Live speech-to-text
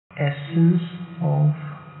essence of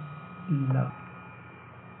love.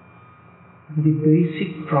 The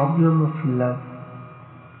basic problem of love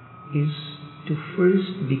is to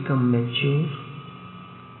first become mature,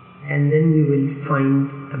 and then you will find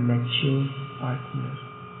a mature partner.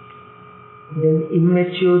 Then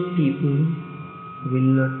immature people will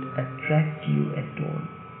not attract you at all.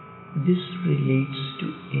 This relates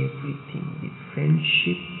to everything, the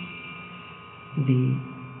friendship, the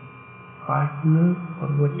partner, or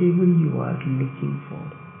whatever you are looking for.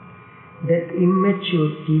 That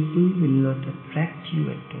immature people will not attract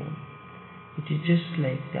you at all. It is just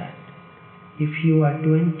like that. If you are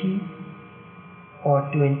 20 or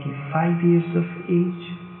 25 years of age,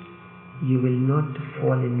 you will not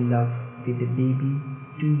fall in love with a baby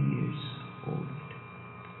 2 years old.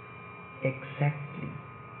 Exactly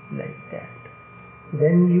like that.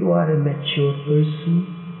 When you are a mature person,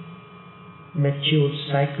 mature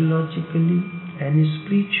psychologically and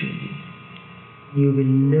spiritually, you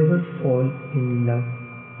will never fall in love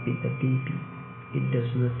with a baby. It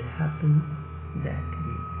does not happen that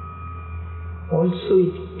way. Also,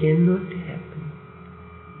 it cannot happen.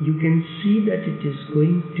 You can see that it is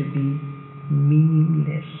going to be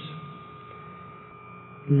meaningless.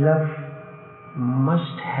 Love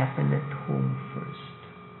must happen at home first.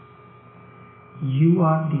 You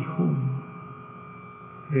are the home.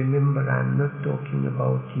 Remember, I am not talking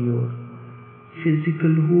about your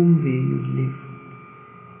physical home where you live.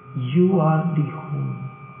 You are the home.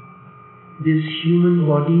 This human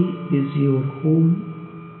body is your home.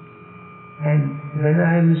 And when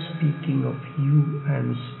I am speaking of you, I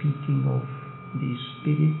am speaking of the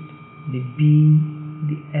spirit, the being,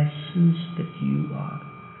 the essence that you are,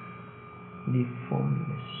 the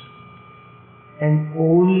formless. And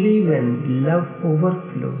only when love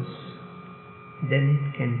overflows, then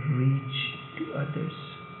it can reach to others.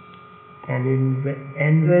 And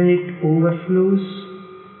when it overflows,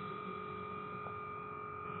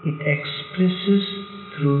 it expresses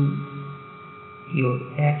through your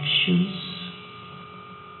actions,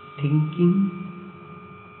 thinking,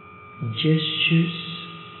 gestures,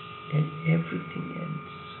 and everything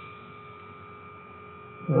else.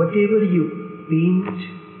 Whatever you paint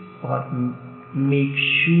or make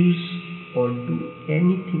shoes or do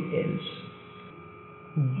anything else,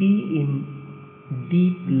 be in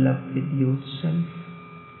deep love with yourself.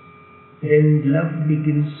 Then love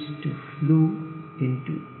begins to flow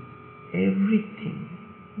into everything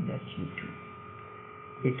that you do.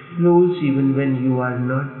 It flows even when you are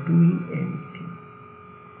not doing anything.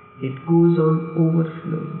 It goes on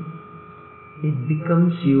overflowing. It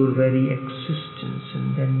becomes your very existence,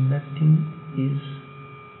 and then nothing is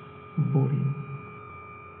boring.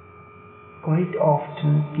 Quite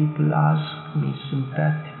often people ask me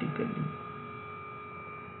sympathetically,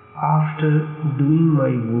 after doing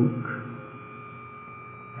my work,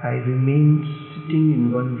 I remain sitting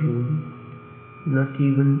in one room, not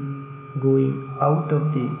even going out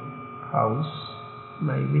of the house.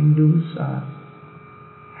 My windows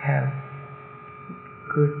have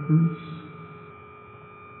curtains.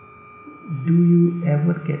 Do you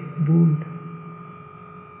ever get bored?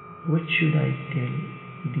 What should I tell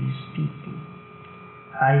these people?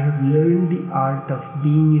 I have learned the art of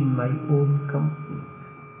being in my own company.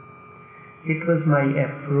 It was my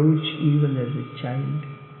approach even as a child.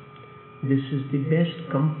 This is the best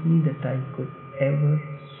company that I could ever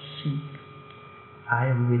seek. I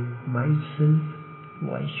am with myself.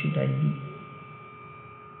 Why should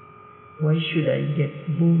I get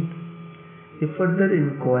bored? You further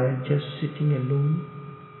inquire, just sitting alone,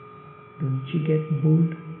 don't you get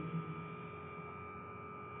bored?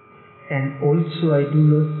 And also, I do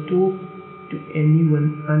not talk to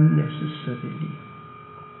anyone unnecessarily.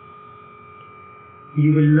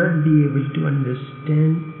 You will not be able to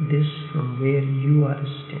understand this from where you are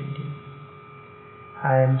standing.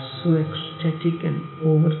 I am so ecstatic and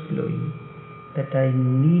overflowing that I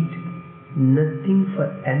need nothing for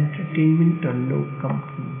entertainment or no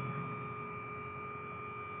company.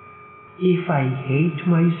 If I hate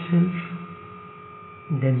myself,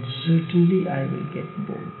 then certainly I will get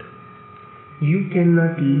bored. You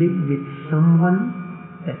cannot live with someone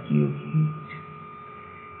that you hate.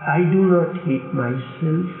 I do not hate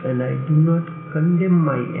myself, and I do not condemn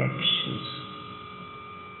my actions.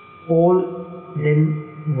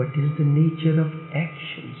 Then what is the nature of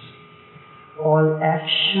actions? All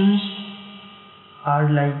actions are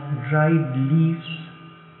like dried leaves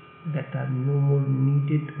that are no more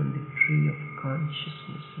needed on the tree of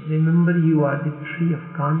consciousness. Remember, you are the tree of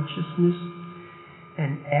consciousness,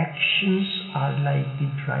 and actions are like the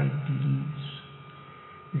dried leaves.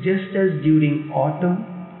 Just as during autumn,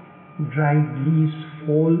 dried leaves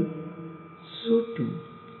fall, so too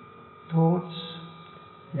thoughts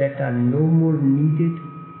that are no more needed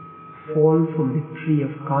fall from the tree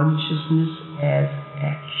of consciousness as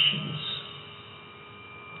actions.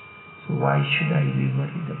 So why should I be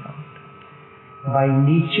worried about? By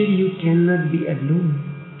nature you cannot be alone.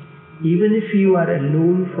 Even if you are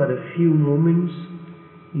alone for a few moments,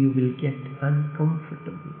 you will get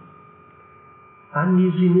uncomfortable.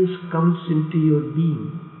 Uneasiness comes into your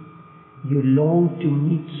being. You long to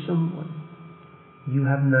meet someone. You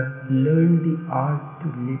have not learned the art to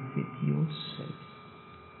live with yourself.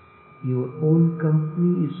 Your own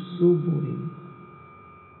company is so boring.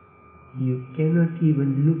 You cannot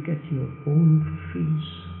even look at your own face.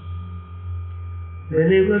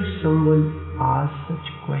 Whenever someone asks such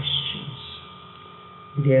questions,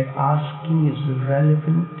 their asking is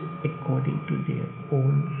relevant according to their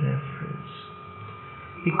own reference.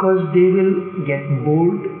 Because they will get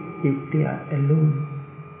bored if they are alone.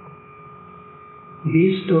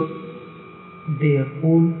 Based on their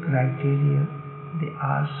own criteria, they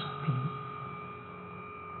ask me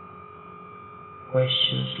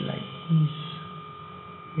questions like these.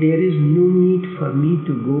 There is no need for me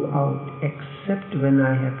to go out except when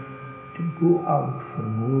I have to go out for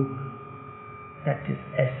work. That is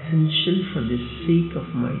essential for the sake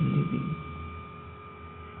of my living.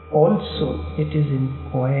 Also, it is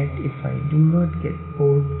inquired if I do not get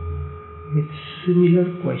bored with similar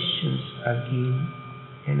questions again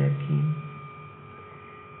and again.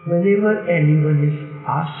 Whenever anyone is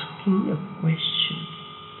asking a question,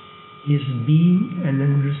 his being and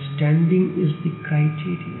understanding is the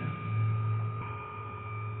criteria.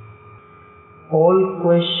 All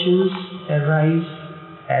questions arise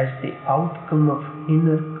as the outcome of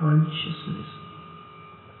inner consciousness.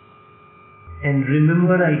 And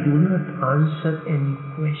remember, I do not answer any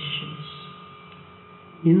questions.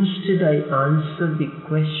 Instead, I answer the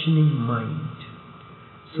questioning mind.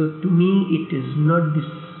 So to me, it is not the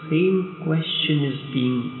same question is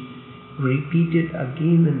being repeated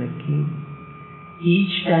again and again.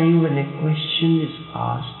 Each time when a question is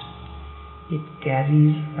asked, it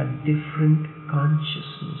carries a different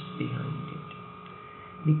consciousness behind it.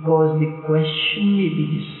 Because the question may be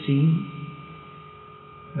the same,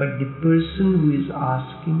 but the person who is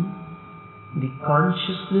asking, the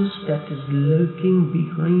consciousness that is lurking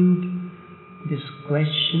behind this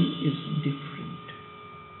question is different.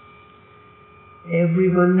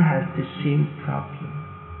 Everyone has the same problem.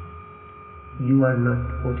 You are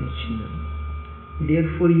not original.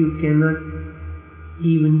 Therefore, you cannot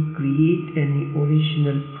even create any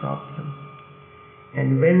original problem.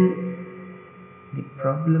 And when the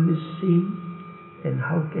problem is same, then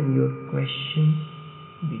how can your question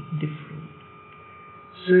be different?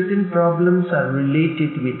 Certain problems are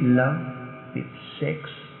related with love, with sex,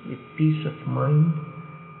 with peace of mind,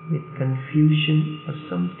 with confusion or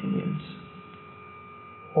something else.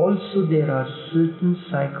 Also, there are certain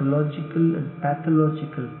psychological and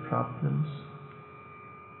pathological problems.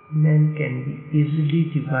 Man can be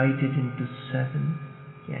easily divided into 7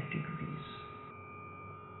 categories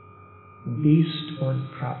based on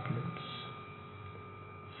problems.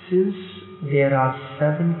 Since there are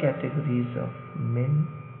 7 categories of men,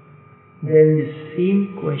 then the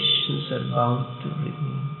same questions are bound to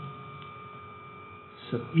remain.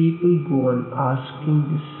 So people go on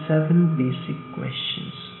asking the 7 basic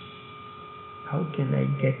questions. How can I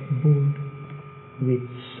get bored with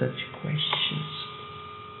such questions?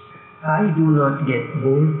 I do not get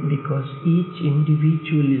bored because each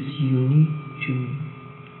individual is unique to me.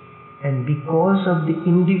 And because of the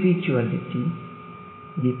individuality,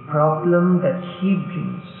 the problem that he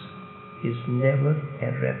brings is never a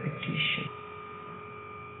repetition.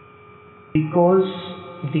 Because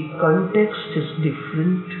the context is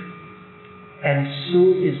different and so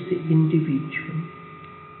is the individual.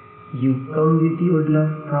 You come with your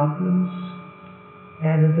love problems,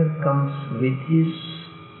 another comes with his.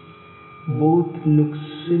 Both look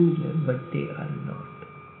similar, but they are not.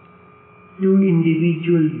 2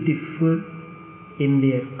 individuals differ in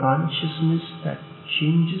their consciousness that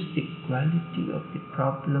changes the quality of the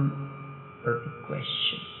problem or the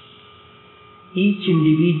question. Each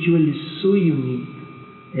individual is so unique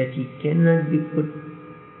that he cannot be put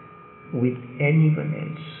with anyone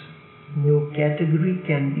else. No category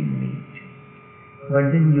can be made.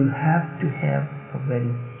 But then you have to have a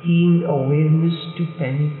very keen awareness to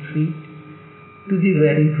penetrate to the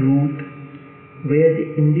very root where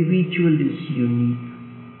the individual is unique.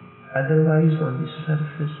 Otherwise, on the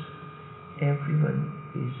surface, everyone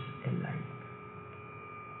is alike.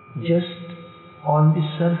 Just on the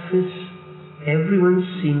surface, everyone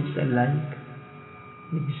seems alike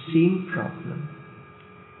with the same problem.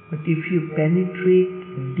 But if you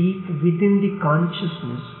penetrate deep within the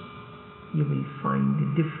consciousness, you will find the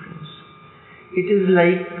difference. It is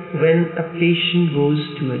like when a patient goes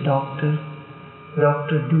to a doctor,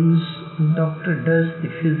 doctor does the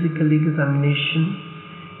physical examination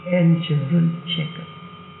and general checkup.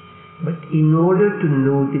 But in order to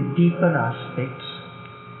know the deeper aspects,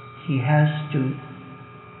 he has to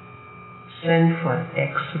send for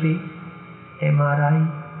X-ray,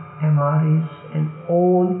 MRI, MRAs and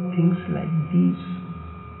all things like these.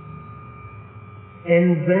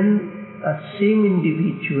 And when a same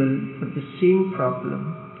individual for the same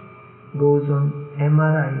problem goes on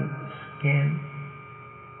MRI scan,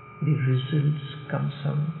 the results comes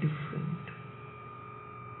out different.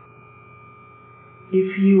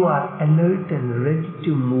 If you are alert and ready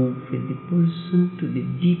to move with the person to the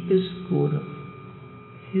deepest core of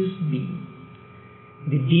his being,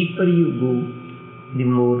 the deeper you go, the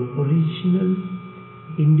more original,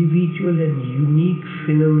 individual and unique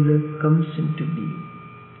phenomena comes into being.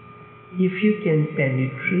 If you can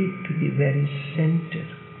penetrate to the very center,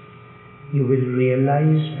 you will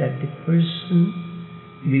realize that the person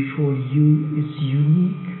before you is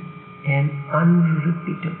unique and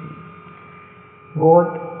unrepeatable. God,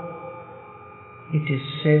 it is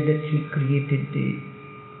said that He created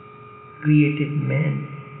man.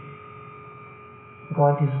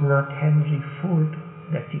 God is not Henry Ford,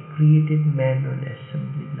 that He created man on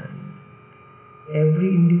assembly line. Every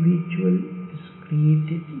individual is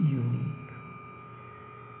created unique.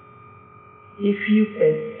 If you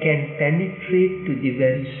can penetrate to the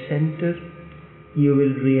very center, you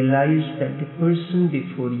will realize that the person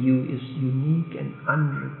before you is unique and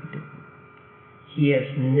unrepeatable. He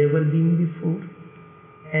has never been before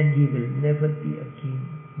and He will never be again.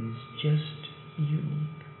 He is just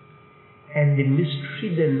unique. And the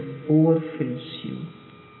mystery then overfills you.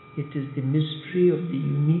 It is the mystery of the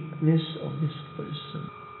uniqueness of this person.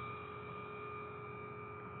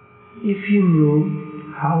 If you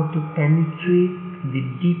know how to penetrate the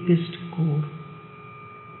deepest core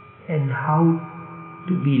and how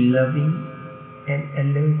to be loving and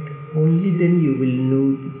alert, only then you will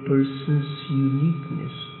know the person's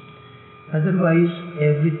uniqueness. Otherwise,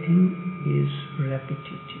 everything is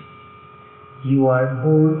repetitive. You are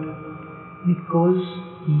bored because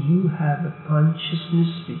you have a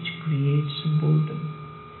consciousness which creates boredom.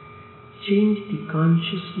 Change the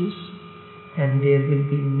consciousness and there will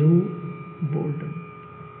be no boredom.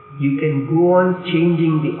 You can go on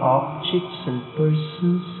changing the objects and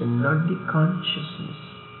persons and not the consciousness.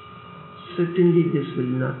 Certainly this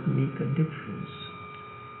will not make a difference.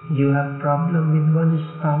 You have problem with one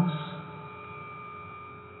spouse.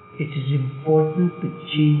 It is important to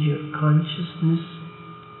change your consciousness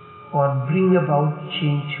or bring about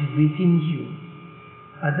change within you.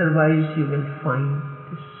 Otherwise you will find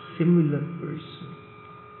a similar person.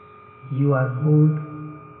 You are bored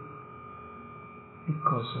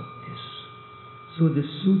because of this. So the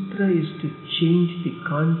sutra is to change the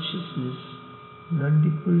consciousness, not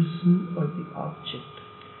the person or the object.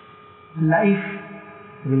 Life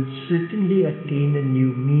will certainly attain a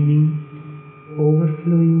new meaning,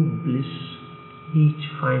 overflowing bliss, each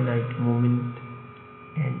finite moment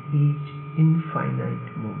and each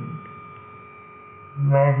infinite moment.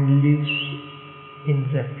 Man lives in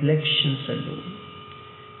reflections alone.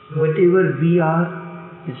 Whatever we are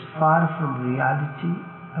is far from reality,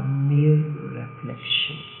 a mere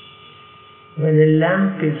reflection. When a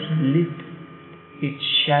lamp is lit, its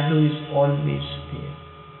shadow is always there.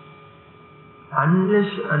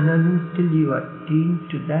 Unless and until you attain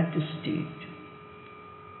to that state,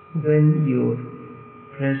 when your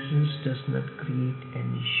presence does not create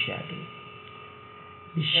any shadow.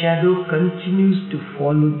 The shadow continues to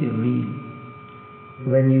follow the rail.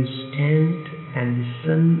 When you stand and the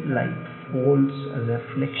sunlight falls, a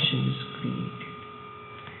reflection is created.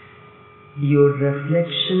 Your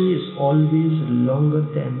reflection is always longer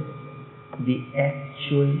than the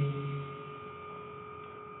actual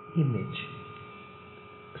image.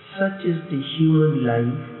 Such is the human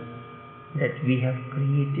life that we have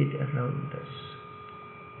created around us.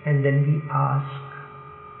 And then we ask,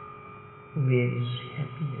 where is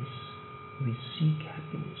happiness? We seek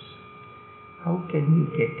happiness. How can you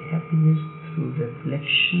get happiness through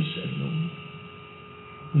reflections alone?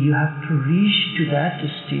 You have to reach to that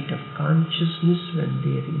state of consciousness when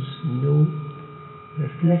there is no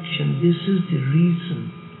reflection. This is the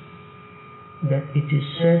reason that it is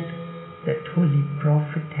said that Holy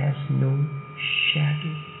Prophet has no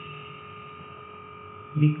shadow.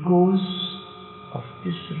 Because of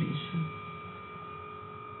this reason,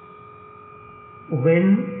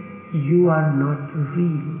 when you are not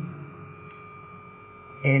real,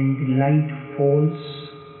 and the light falls,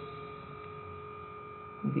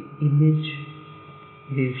 the image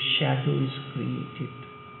where shadow is created.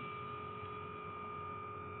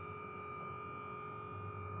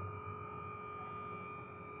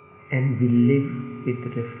 And we live with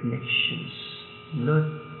reflections, not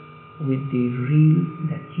with the real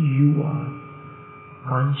that you are,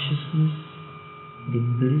 consciousness, the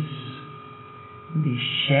bliss, the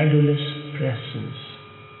shadowless presence.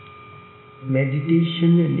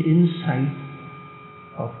 Meditation and insight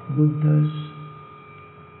of Buddhas,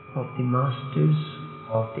 of the masters,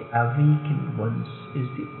 of the awakened ones is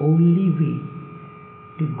the only way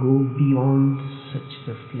to go beyond such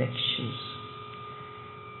reflections.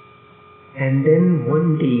 And then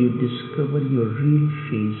one day you discover your real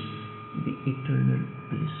face, the eternal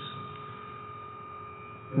bliss.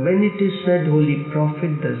 When it is said Holy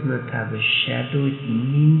Prophet does not have a shadow, it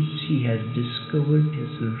means he has discovered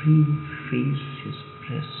his real face, his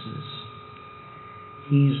presence.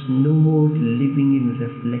 He is no more living in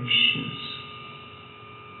reflections.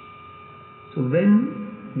 So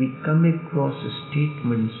when we come across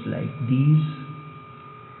statements like these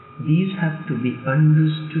have to be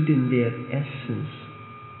understood in their essence.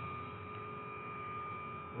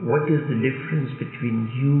 What is the difference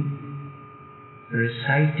between you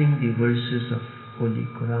reciting the verses of Holy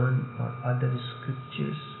Quran or other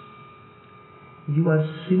scriptures? You are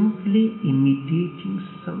simply imitating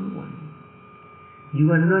someone.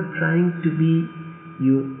 You are not trying to be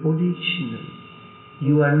your original.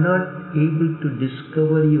 You are not able to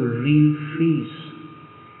discover your real face.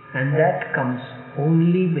 And that comes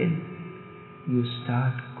only when you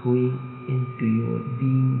start going into your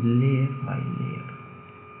being layer by layer.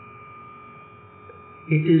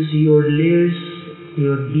 It is your layers,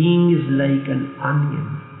 your being is like an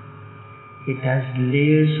onion. It has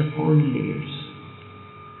layers upon layers.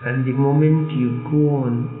 And the moment you go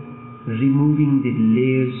on removing the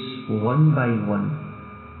layers one by one,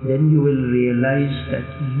 then you will realize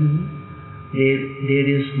that there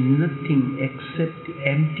is nothing except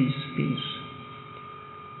empty space.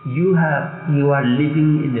 You are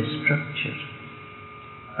living in a structure,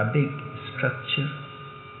 a big structure.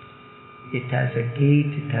 It has a gate,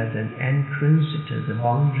 it has an entrance, it has a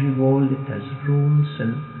boundary wall, it has rooms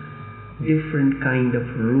and different kind of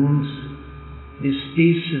rooms. The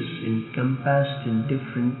spaces encompassed in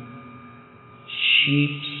different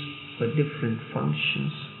shapes for different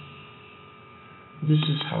functions. This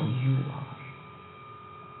is how you are.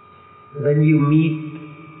 When you meet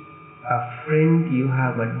a friend, you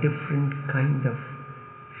have a different kind of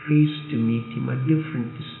face to meet him, a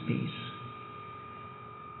different space.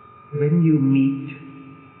 When you meet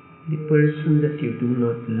the person that you do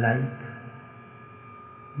not like,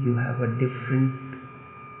 you have a different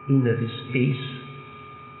inner space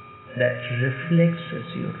that reflects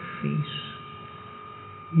as your face.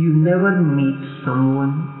 You never meet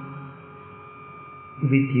someone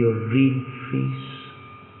with your real face.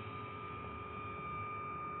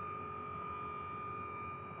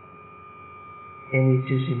 And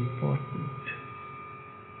it is important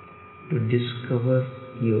to discover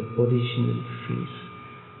your original face.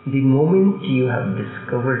 The moment you have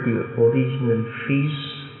discovered your original face,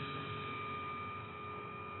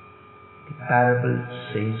 the parable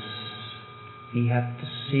says, we have to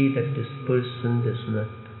say that this person does not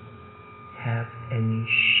have any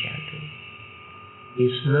shadow.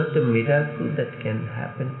 It's not a miracle that can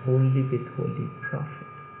happen only with Holy Prophet.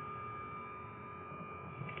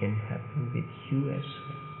 It can happen with you as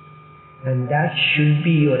well. And that should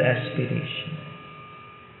be your aspiration.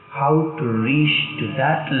 How to reach to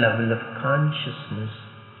that level of consciousness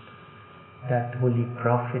that Holy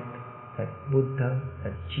Prophet, that Buddha,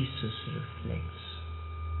 that Jesus reflects.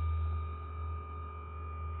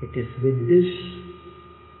 It is with this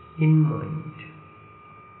in mind,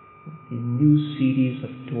 the new series of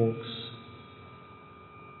talks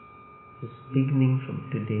is beginning from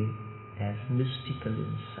today as mystical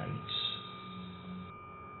insights.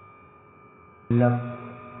 Love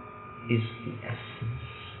is the essence.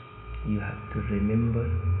 You have to remember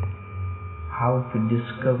how to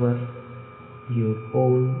discover your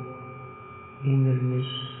own innerness.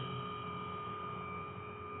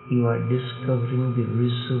 You are discovering the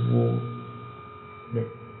reservoir that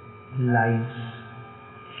lies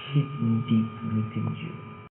hidden deep within you.